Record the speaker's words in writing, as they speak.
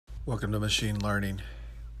Welcome to Machine Learning.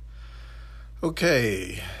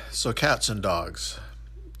 Okay, so cats and dogs.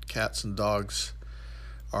 Cats and dogs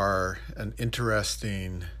are an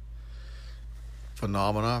interesting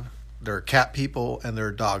phenomena. They're cat people and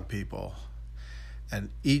they're dog people.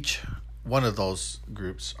 And each one of those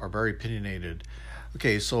groups are very opinionated.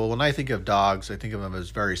 Okay, so when I think of dogs, I think of them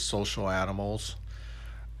as very social animals,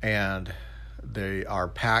 and they are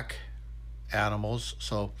pack animals.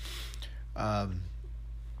 So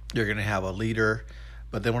you're going to have a leader.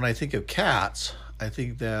 But then when I think of cats, I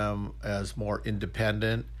think them as more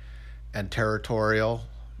independent and territorial,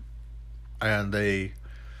 and they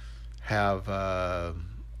have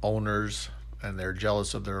owners, and they're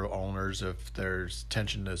jealous of their owners if there's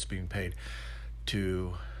attention that's being paid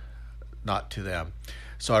to not to them.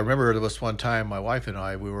 So I remember there was one time my wife and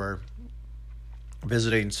I, we were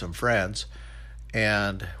visiting some friends,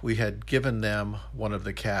 and we had given them one of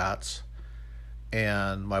the cats,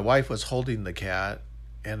 and my wife was holding the cat,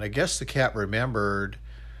 and I guess the cat remembered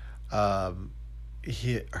her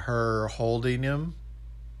holding him,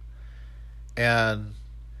 and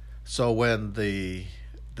so when the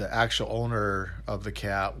actual owner of the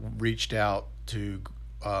cat reached out to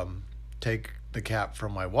take the cat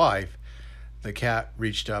from my wife, the cat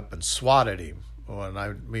reached up and swatted him. Well,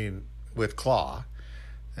 I mean with claw,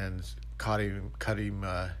 and cut him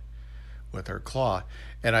with her claw,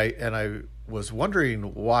 and I was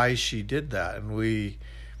wondering why she did that, and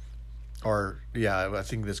I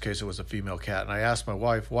think in this case it was a female cat, and I asked my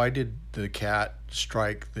wife, why did the cat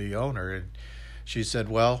strike the owner? And she said,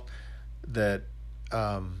 well, that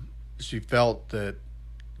she felt that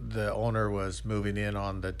the owner was moving in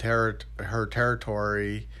on her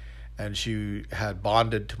territory, and she had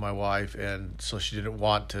bonded to my wife, and so she didn't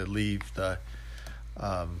want to leave the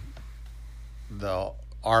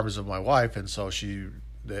arms of my wife, and so she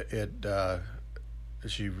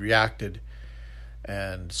reacted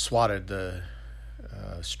and struck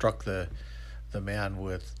the man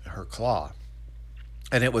with her claw,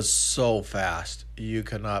 and it was so fast. You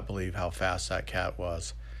cannot believe how fast that cat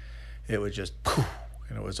was. It was just poof,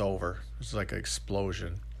 and it was over. It was like an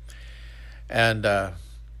explosion, and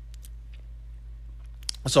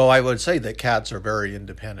so I would say that cats are very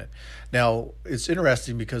independent. Now, it's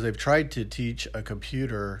interesting because they've tried to teach a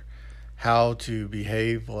computer how to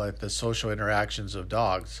behave like the social interactions of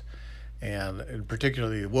dogs, and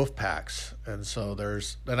particularly wolf packs. And so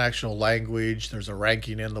there's an actual language, there's a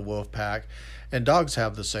ranking in the wolf pack, and dogs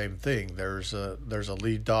have the same thing. There's a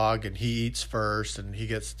lead dog, and he eats first, and he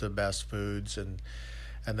gets the best foods, and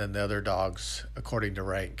then the other dogs, according to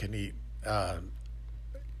rank, can eat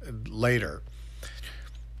later.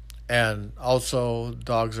 And also,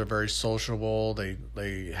 dogs are very sociable.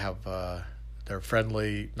 They have they're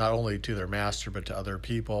friendly not only to their master but to other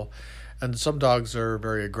people, and some dogs are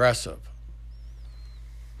very aggressive,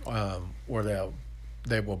 where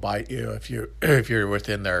they will bite you if you're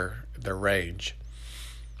within their range.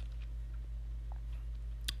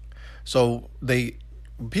 So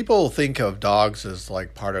people think of dogs as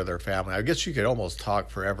like part of their family. I guess you could almost talk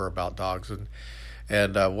forever about dogs,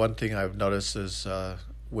 and one thing I've noticed is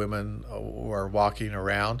women who are walking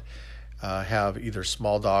around have either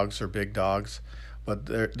small dogs or big dogs, but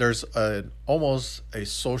there's almost a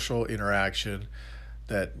social interaction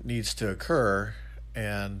that needs to occur,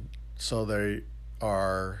 and so they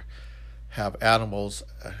have animals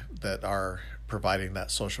that are providing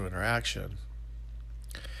that social interaction.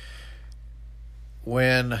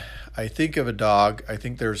 When I think of a dog, I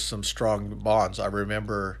think there's some strong bonds. I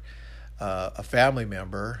remember a family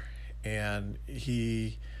member, and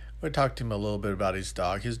I talked to him a little bit about his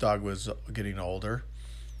dog. His dog was getting older,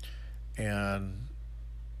 and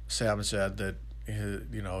Sam said that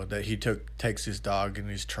that he takes his dog in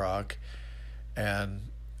his truck, and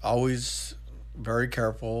always very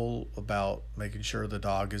careful about making sure the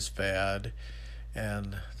dog is fed.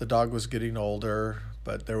 And the dog was getting older,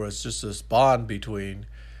 but there was just this bond between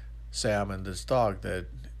Sam and this dog that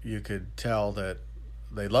you could tell that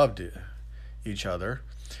they loved each other.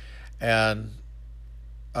 And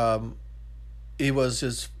he was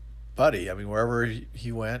his buddy. I mean, wherever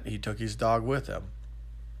he went, he took his dog with him.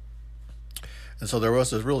 And so there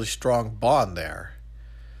was a really strong bond there.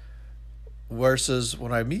 Versus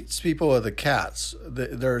when I meet people with the cats,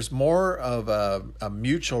 there's more of a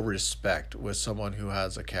mutual respect with someone who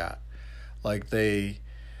has a cat. Like they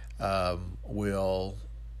will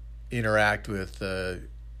interact with the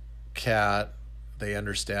cat. They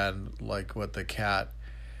understand like what the cat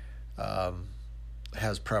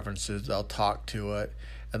has preferences. They'll talk to it,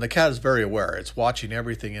 and the cat is very aware. It's watching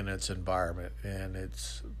everything in its environment, and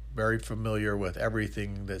very familiar with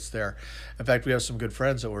everything that's there. In fact, we have some good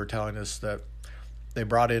friends that were telling us that they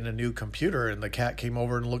brought in a new computer, and the cat came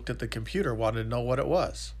over and looked at the computer, wanted to know what it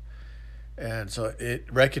was. And so it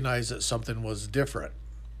recognized that something was different.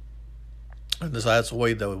 And that's the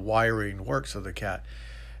way the wiring works of the cat.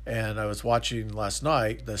 And I was watching last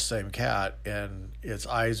night the same cat, and its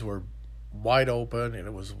eyes were wide open, and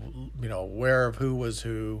it was, aware of who was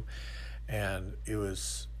who, and it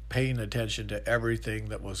was paying attention to everything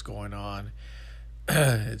that was going on.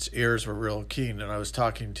 Its ears were real keen. And I was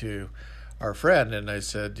talking to our friend, and I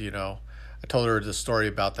said, I told her the story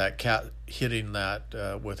about that cat hitting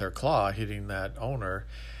that with her claw, hitting that owner,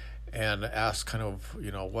 and asked kind of,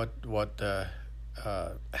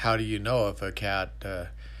 how do you know if a cat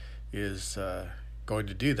is going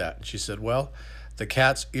to do that? And she said, well, the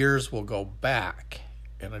cat's ears will go back.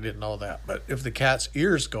 And I didn't know that. But if the cat's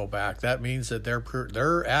ears go back, that means that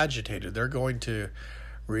they're agitated. They're going to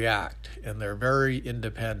react, and they're very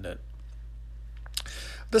independent.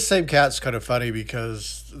 The same cat's kind of funny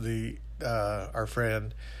because our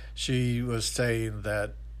friend, she was saying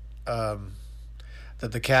that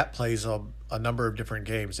that the cat plays a number of different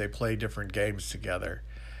games. They play different games together,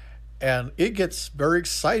 and it gets very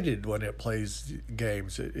excited when it plays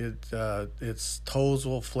games. Its toes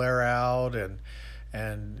will flare out, and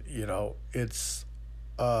it's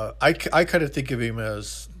I kind of think of him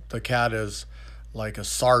as the cat is like a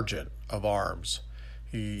sergeant of arms.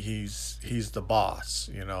 He's the boss,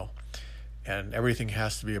 and everything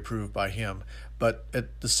has to be approved by him. But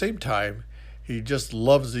at the same time, he just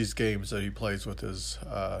loves these games that he plays with his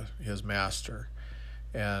master.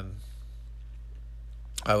 And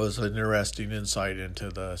I was an interesting insight into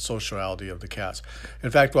the sociality of the cats.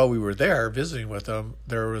 In fact, while we were there visiting with them,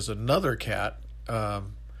 there was another cat. I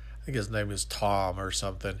think his name is Tom or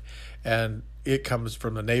something, and it comes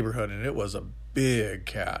from the neighborhood, and it was a big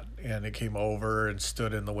cat, and it came over and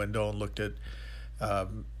stood in the window and looked at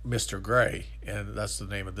Mr. Gray, and that's the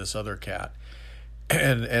name of this other cat.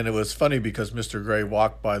 And it was funny because Mr. Gray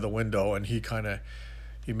walked by the window, and he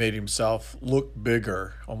made himself look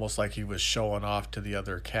bigger, almost like he was showing off to the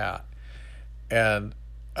other cat. And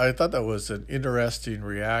I thought that was an interesting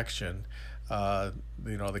reaction.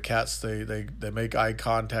 The cats, they make eye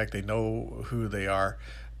contact, they know who they are,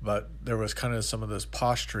 but there was kind of some of this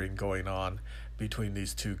posturing going on between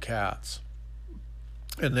these two cats.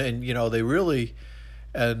 And then, they really,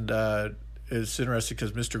 and it's interesting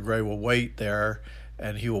because Mr. Gray will wait there,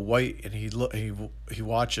 and he will wait, and he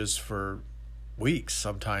watches for weeks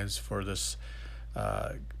sometimes for this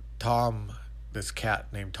this cat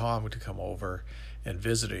named Tom to come over and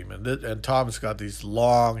visit him. And Tom's got these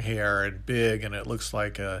long hair and big, and it looks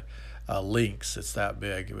like a lynx. It's that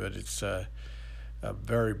big, but it's a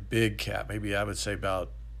very big cat. Maybe I would say about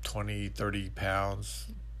 20, 30 pounds,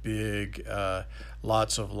 big,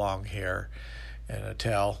 lots of long hair and a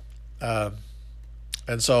tail. And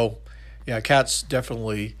so, cats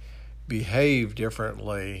definitely behave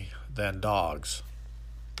differently than dogs.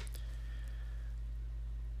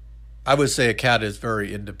 I would say a cat is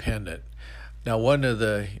very independent. Now, one of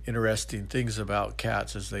the interesting things about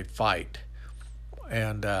cats is they fight.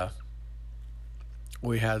 And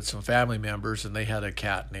we had some family members, and they had a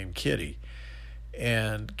cat named Kitty.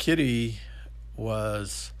 And Kitty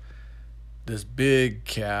was this big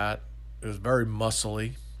cat. It was very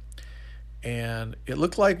muscly. And it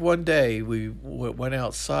looked like one day we went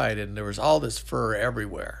outside, and there was all this fur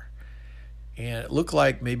everywhere. And it looked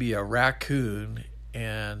like maybe a raccoon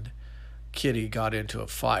and Kitty got into a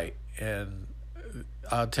fight. And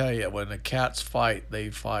I'll tell you, when the cats fight, they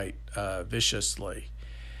fight viciously.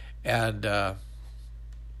 And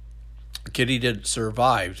Kitty didn't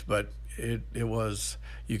survive, but it was,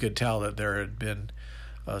 you could tell that there had been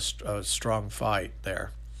a strong fight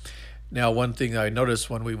there. Now, one thing I noticed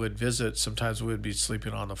when we would visit, sometimes we would be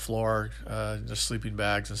sleeping on the floor, just sleeping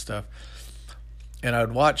bags and stuff. And I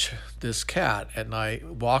would watch this cat at night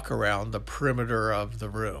walk around the perimeter of the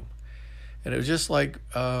room. And it was just like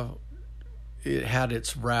it had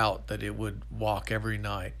its route that it would walk every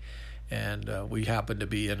night. And we happened to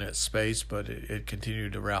be in its space, but it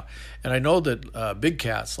continued to route. And I know that big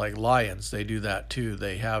cats like lions, they do that too.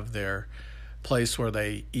 They have their place where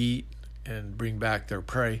they eat and bring back their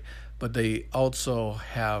prey, but they also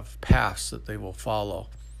have paths that they will follow.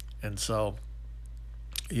 And so,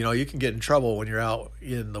 you can get in trouble when you're out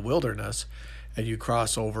in the wilderness and you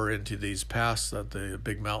cross over into these paths that the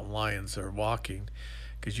big mountain lions are walking,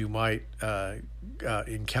 because you might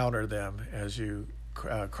encounter them as you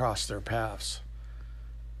cross their paths.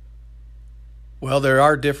 Well, there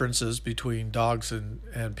are differences between dogs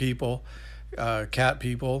and people, cat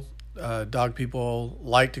people. Dog people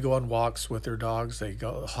like to go on walks with their dogs. They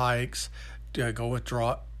go hikes,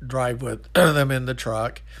 drive with them in the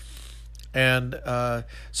truck, and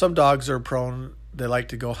some dogs are prone. They like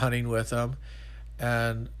to go hunting with them,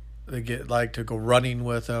 and they like to go running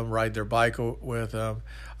with them, ride their bike with them.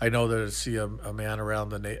 I know that I see a man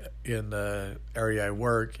around in the area I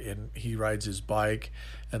work, and he rides his bike,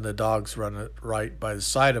 and the dogs run right by the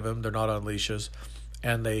side of him. They're not on leashes,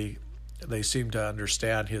 and they seem to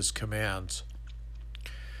understand his commands.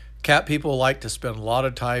 Cat people like to spend a lot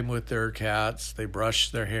of time with their cats. They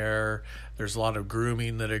brush their hair. There's a lot of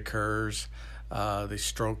grooming that occurs. They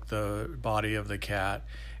stroke the body of the cat,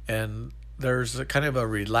 and there's a kind of a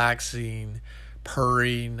relaxing,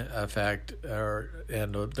 purring effect,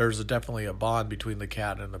 and there's definitely a bond between the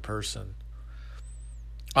cat and the person.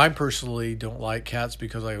 I personally don't like cats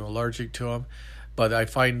because I'm allergic to them, but I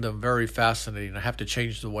find them very fascinating. I have to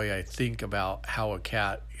change the way I think about how a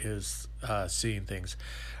cat is seeing things.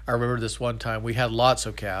 I remember this one time we had lots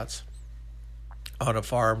of cats on a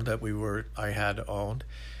farm that I had owned,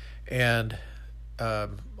 and I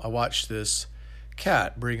watched this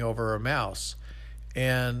cat bring over a mouse,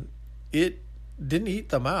 and it didn't eat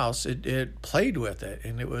the mouse. It played with it,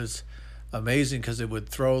 and it was amazing because it would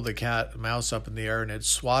throw the mouse up in the air, and it'd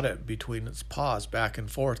swat it between its paws back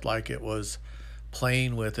and forth like it was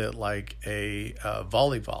playing with it like a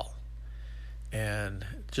volleyball, and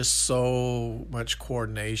just so much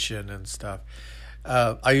coordination and stuff.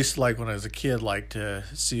 I used to, like when I was a kid, like to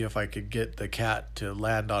see if I could get the cat to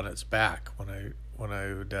land on its back when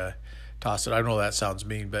I would toss it. I know that sounds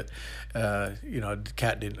mean, but the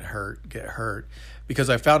cat didn't get hurt, because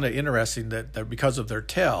I found it interesting that because of their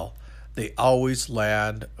tail, they always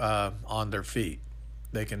land on their feet.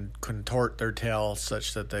 They can contort their tail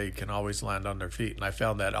such that they can always land on their feet, and I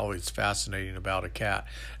found that always fascinating about a cat.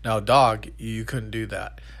 Now, a dog, you couldn't do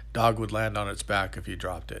that. Dog would land on its back if you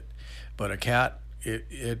dropped it, but a cat,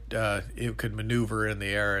 it could maneuver in the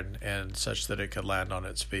air and such that it could land on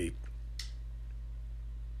its feet.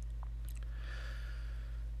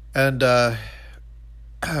 And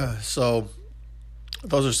so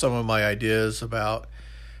those are some of my ideas about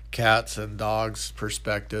cats and dogs'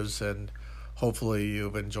 perspectives, and hopefully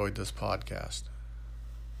you've enjoyed this podcast.